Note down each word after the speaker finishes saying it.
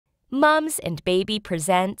Mums and Baby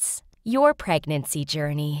presents Your Pregnancy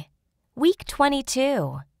Journey. Week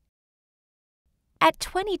 22. At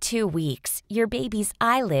 22 weeks, your baby's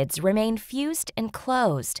eyelids remain fused and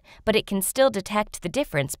closed, but it can still detect the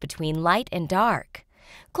difference between light and dark.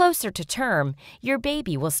 Closer to term, your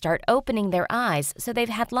baby will start opening their eyes so they've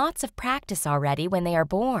had lots of practice already when they are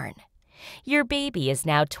born. Your baby is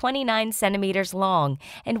now 29 centimeters long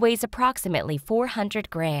and weighs approximately 400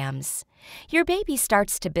 grams. Your baby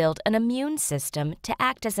starts to build an immune system to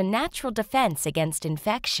act as a natural defense against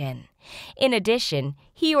infection. In addition,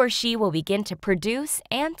 he or she will begin to produce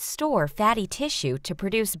and store fatty tissue to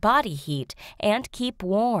produce body heat and keep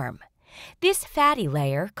warm. This fatty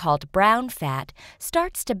layer, called brown fat,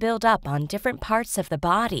 starts to build up on different parts of the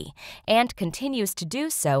body and continues to do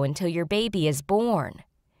so until your baby is born.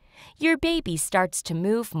 Your baby starts to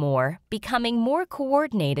move more, becoming more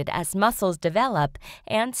coordinated as muscles develop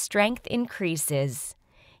and strength increases.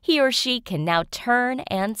 He or she can now turn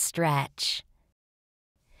and stretch.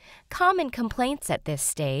 Common complaints at this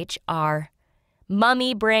stage are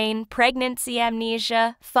mummy brain, pregnancy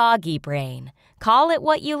amnesia, foggy brain. Call it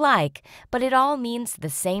what you like, but it all means the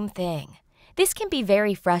same thing. This can be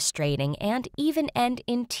very frustrating and even end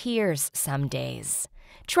in tears some days.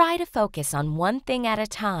 Try to focus on one thing at a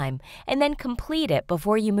time and then complete it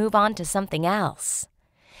before you move on to something else.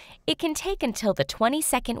 It can take until the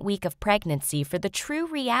 22nd week of pregnancy for the true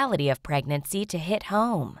reality of pregnancy to hit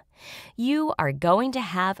home. You are going to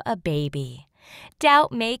have a baby.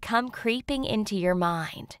 Doubt may come creeping into your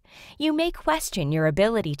mind. You may question your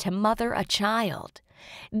ability to mother a child.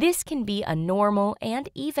 This can be a normal and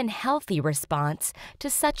even healthy response to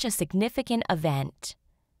such a significant event.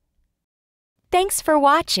 Thanks for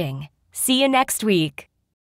watching. See you next week.